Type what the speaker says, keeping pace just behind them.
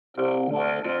The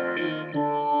weather in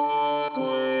Brooklyn.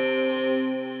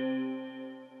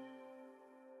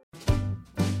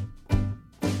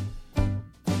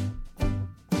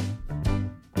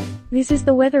 This is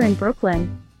the weather in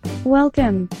Brooklyn.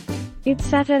 Welcome. It's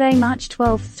Saturday, March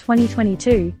 12th,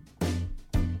 2022.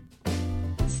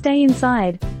 Stay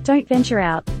inside, don't venture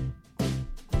out.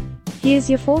 Here's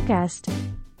your forecast.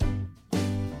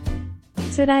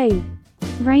 Today,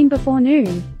 rain before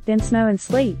noon, then snow and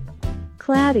sleet.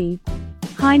 Cloudy.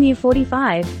 High near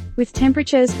 45, with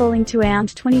temperatures falling to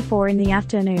around 24 in the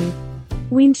afternoon.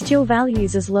 Wind chill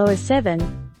values as low as 7.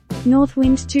 North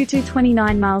wind 2 to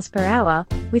 29 miles per hour,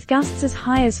 with gusts as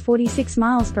high as 46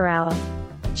 miles per hour.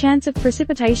 Chance of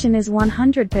precipitation is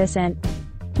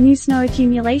 100%. New snow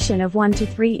accumulation of 1 to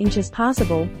 3 inches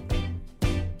possible.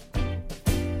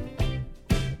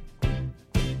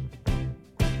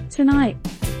 Tonight,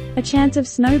 a chance of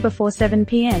snow before 7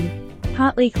 p.m.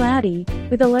 Partly cloudy,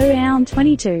 with a low around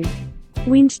 22.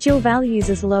 Wind chill values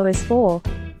as low as 4.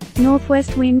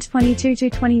 Northwest wind 22 to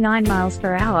 29 miles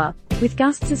per hour, with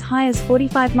gusts as high as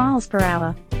 45 miles per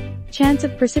hour. Chance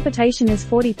of precipitation is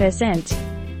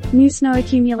 40%. New snow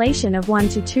accumulation of 1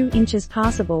 to 2 inches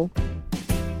possible.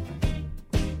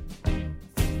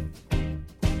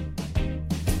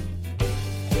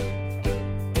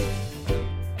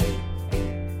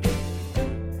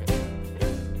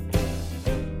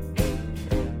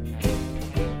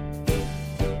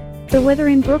 The Weather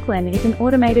in Brooklyn is an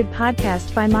automated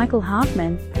podcast by Michael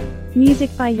Hoffman. Music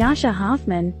by Yasha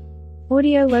Hoffman.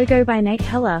 Audio logo by Nate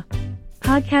Heller.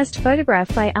 Podcast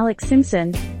photograph by Alex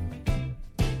Simpson.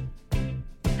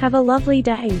 Have a lovely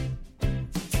day.